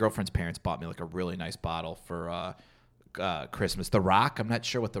ones. My girlfriend's parents bought me like a really nice bottle for Christmas. The Rock. I'm not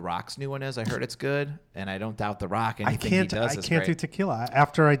sure what The Rock's new one is. I heard it's good, and I don't doubt The Rock. Anything he does is I can't great. do tequila.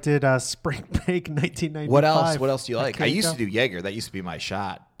 After I did Spring Break 1995. What else? What else do you like? I can't used go. to do Jaeger. That used to be my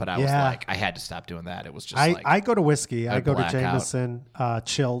shot, but I was Yeah. like, I had to stop doing that. It was just I go to whiskey. I go to black out. Jameson,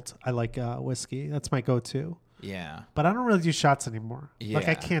 chilled. I like whiskey. That's my go-to. yeah. But I don't really do shots anymore. Like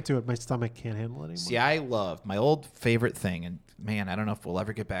I Yeah. can't do it. My stomach can't handle it anymore. See, I love my old favorite thing, and man, I don't know if we'll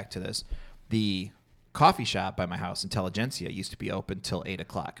ever get back to this. The coffee shop by my house, Intelligentsia, used to be open till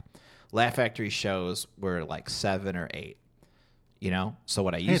 8:00. Laugh Factory shows were like 7 or 8. You know, so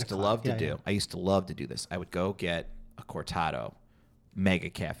what I used to 8:00, love to yeah, do, yeah. I used to love to do this. I would go get a Cortado, mega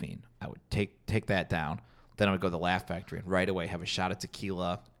caffeine. I would take that down. Then I would go to the Laugh Factory and right away have a shot of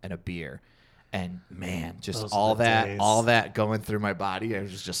tequila and a beer. And man, just Those are all the that, days. all that going through my body, I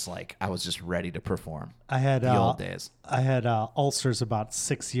was just ready to perform. I had The old days. I had ulcers about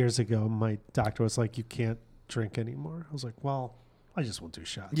 6 years ago. My doctor was like, "You can't drink anymore." I was like, "Well, I just won't do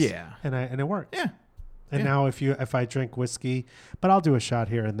shots." Yeah. and it worked. Yeah. And now if I drink whiskey, but I'll do a shot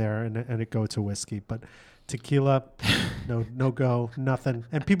here and there, and it go to whiskey, but tequila, no go, nothing.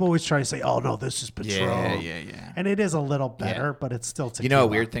 And people always try to say, "Oh no, this is Patron." Yeah. And it is a little better, Yeah. but it's still tequila. You know, a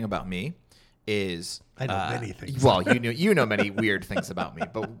weird thing about me is I know many things. Well, you know many weird things about me,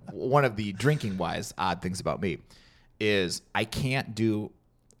 but one of the drinking wise odd things about me is I can't do,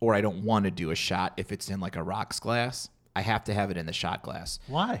 or I don't want to do a shot if it's in like a rocks glass. I have to have it in the shot glass.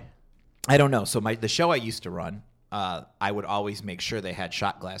 Why? I don't know. So the show I used to run, I would always make sure they had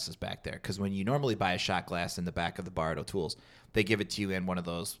shot glasses back there, because when you normally buy a shot glass in the back of the bar at O'Toole's, they give it to you in one of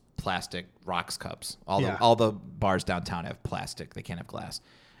those plastic rocks cups. All the bars downtown have plastic; they can't have glass.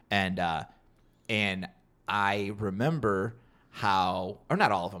 And I remember how, or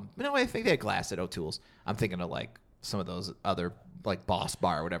not all of them. No, I think they had glass at O'Toole's. I'm thinking of like some of those other, like Boss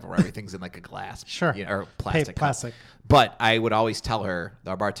Bar or whatever, where everything's in like a glass, Sure. or plastic. cup. Plastic. But I would always tell her,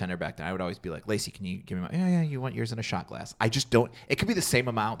 our bartender back then, I would always be like, "Lacey, can you give me my?" Yeah, you want yours in a shot glass? I just don't. It could be the same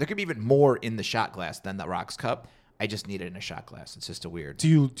amount. There could be even more in the shot glass than the rocks cup. I just need it in a shot glass. It's just a weird. Do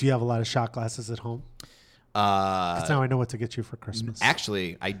you have a lot of shot glasses at home? Because now I know what to get you for Christmas.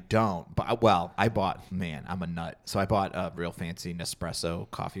 Actually, I don't. But I bought. Man, I'm a nut. So I bought a real fancy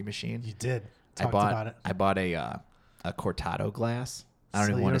Nespresso coffee machine. You did. I Talked bought. about it. I bought a Cortado glass. I don't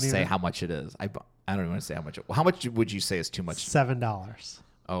So even you want to don't say even- how much it is. I don't even want to say how much. How much would you say is too much? $7.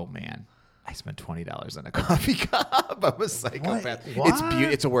 Oh man, I spent $20 on a coffee cup. I'm a psychopath. What?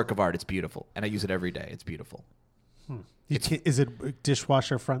 It's a work of art. It's beautiful, and I use it every day. It's beautiful. Is it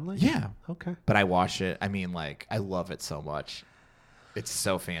dishwasher friendly? Yeah, Okay. but I wash it. I mean, like, I love it so much. It's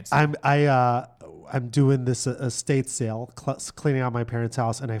so fancy. I'm doing this estate sale, cleaning out my parents'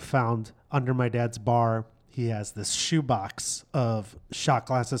 house, and I found under my dad's bar he has this shoebox of shot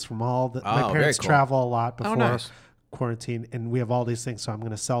glasses from all the. My Oh, parents very cool. travel a lot before nice. quarantine, and we have all these things. So I'm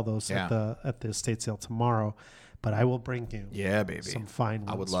going to sell those Yeah. at the estate sale tomorrow. But I will bring you Yeah, baby. some fine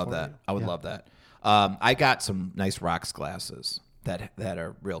ones. I would love for that. you. I would Yeah. love that. I got some nice rocks glasses that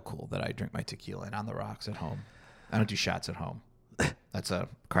are real cool that I drink my tequila in on the rocks at home. I don't do shots at home. That's a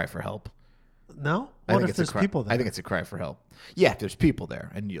cry for help. No, I what think if it's a there's cry, people there? I think it's a cry for help. Yeah, if there's people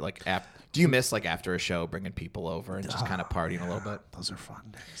there, and you like, do you miss like after a show bringing people over and just kind of partying a little bit? Those are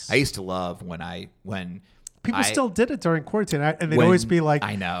fun days. I used to love when People still did it during quarantine, and they'd when- always be like,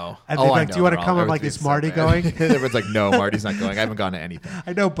 I know. And Oh, they'd be I like, know. "Do you want to They're come?" all- I'm like, everybody's "Is so Marty bad. going?" Everyone's like, "No, Marty's not going. I haven't gone to anything."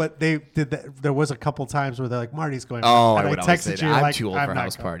 I know, but they did that. There was a couple times where they're like, "Marty's going." Oh, and I would always say that. I'm like, too old "I'm for not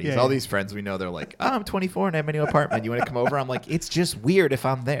house going." parties. Yeah, All yeah. these friends we know, they're like, "Oh, I'm 24 and I have my new apartment. You want to come over?" I'm like, "It's just weird if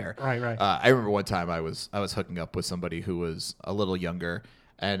I'm there." Right. I remember one time I was hooking up with somebody who was a little younger,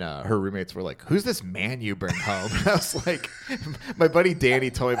 and her roommates were like, "Who's this man you bring home?" And I was like, my buddy Danny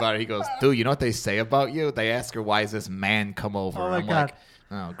told me about it. He goes, "Dude, you know what they say about you? They ask her, why is this man come over?" Oh, my I'm God. like,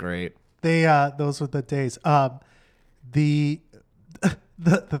 "Oh, great." Those were the days.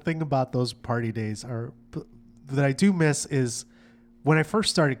 The thing about those party days that I do miss is when I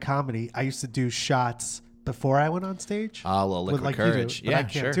first started comedy, I used to do shots before I went on stage. Oh, a little with, liquid like you do, courage. but Yeah, I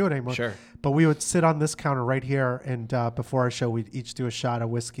can't sure. do it anymore. Sure. But we would sit on this counter right here, and before our show, we'd each do a shot of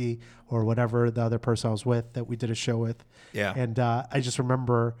whiskey or whatever the other person I was with that we did a show with. Yeah. And I just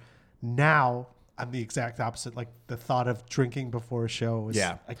remember now I'm the exact opposite. Like the thought of drinking before a show is,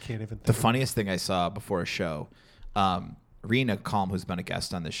 Yeah. I can't even think The of it. funniest thing I saw before a show, Rena Calm, who's been a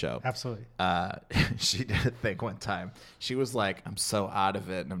guest on the show. Absolutely. She did a thing one time. She was like, I'm so out of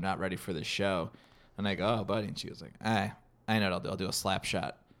it and I'm not ready for the show. And I go, oh, buddy. And she was like, I know what I'll do. I'll do a slap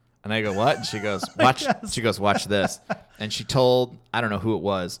shot. And I go, what? And she goes, watch. Yes. She goes, watch this. And she told, I don't know who it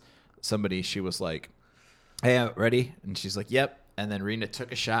was, somebody, she was like, hey, ready? And she's like, yep. And then Rena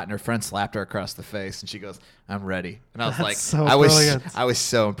took a shot and her friend slapped her across the face. And she goes, I'm ready. And I was That's like, so I brilliant. was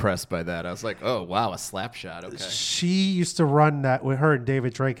so impressed by that. I was like, oh, wow, a slap shot. Okay. She used to run that with her and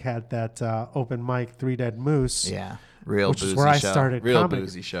David Drake had that open mic, Three Dead Moose. Yeah. Real which boozy is where I show. started Real comedy.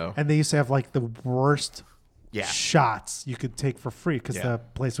 boozy show. And they used to have like the worst Yeah. shots you could take for free because Yeah. the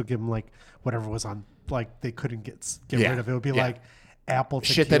place would give them like whatever was on, like they couldn't get Yeah. rid of it. It would be Yeah. like apple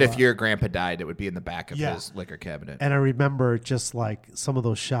tequila. Shit that if your grandpa died, it would be in the back of Yeah. his liquor cabinet. And I remember just like some of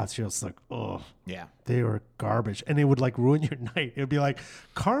those shots, you're just like, oh, Yeah. they were garbage. And it would like ruin your night. It would be like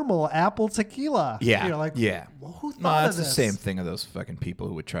caramel apple tequila. Yeah. You're like, yeah. well, who thought No, of that's the this? same thing of those fucking people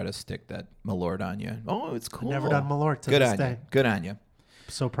who would try to stick that Malort on you. Oh, it's cool. Never done Malort to Good this on day. you. Good on you.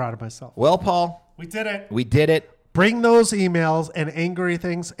 So proud of myself. Well, Paul, We did it. we did it. Bring those emails and angry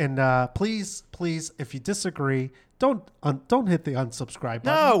things. And please, if you disagree, don't hit the unsubscribe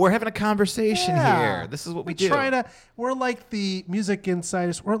button. No, we're having a conversation Yeah. here. This is what we We're do. trying to. We're like the music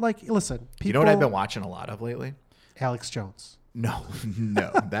insiders. We're like, listen, people. You know what I've been watching a lot of lately? Alex Jones. No,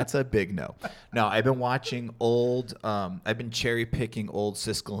 that's a big no. No, I've been watching old. I've been cherry picking old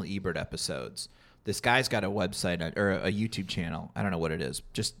Siskel and Ebert episodes. This guy's got a website or a YouTube channel. I don't know what it is.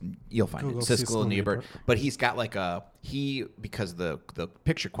 Just you'll find Google it. Siskel and Ebert. But he's got like because of the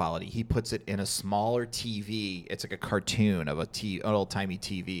picture quality, he puts it in a smaller TV. It's like a cartoon of an old timey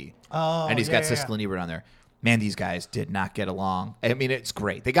TV. Oh, and he's got Siskel and Ebert on there. Man, these guys did not get along. I mean, it's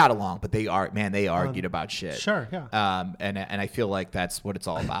great. They got along, but they argued about shit. Sure, yeah. And I feel like that's what it's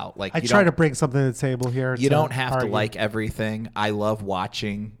all about. Like I try to bring something to the table here. you to don't have argue. to like everything. I love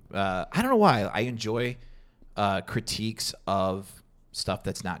watching. I don't know why. I enjoy critiques of stuff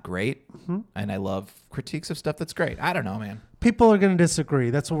that's not great, and I love critiques of stuff that's great. I don't know, man. People are going to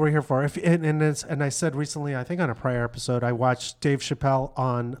disagree. That's what we're here for. And I said recently, I think on a prior episode, I watched Dave Chappelle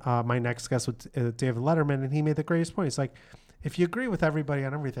on My Next Guest with David Letterman, and he made the greatest point. He's like, if you agree with everybody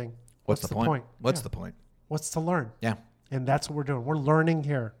on everything, what's the point? What's Yeah. the point? What's to learn? Yeah. And that's what we're doing. We're learning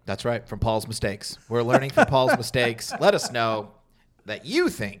here. That's right. From Paul's mistakes. We're learning from Paul's mistakes. Let us know that you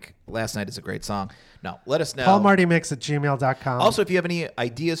think Last Night is a great song. No, let us know. PaulMartyMix@gmail.com. Also, if you have any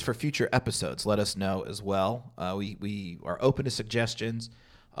ideas for future episodes, let us know as well. We are open to suggestions.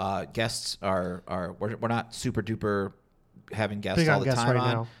 Guests we're not super duper having guests Big all on the guests time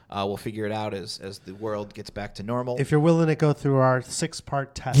right on. We'll figure it out as the world gets back to normal. if you're willing to go through our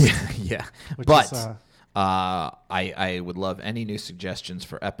 6-part test. yeah. Which But is, I would love any new suggestions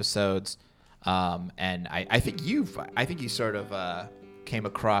for episodes. And I think you sort of came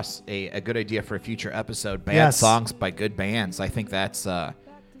across a good idea for a future episode. Bad Yes. songs by good bands. I think that's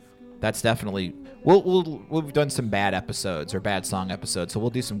definitely we've done some bad episodes or bad song episodes, so we'll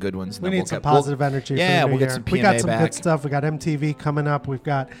do some good ones. And we then need we'll some get, positive energy. Yeah, for the new we'll get year. some PMA We got some back. good stuff. We got MTV coming up. We've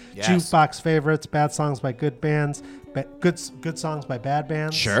got Yes. Jukebox favorites, bad songs by good bands, good songs by bad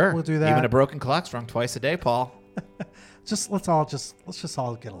bands. Sure, we'll do that. Even a broken clock's rung twice a day, Paul. Let's just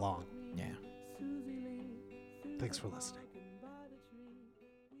all get along. Yeah. Thanks for listening.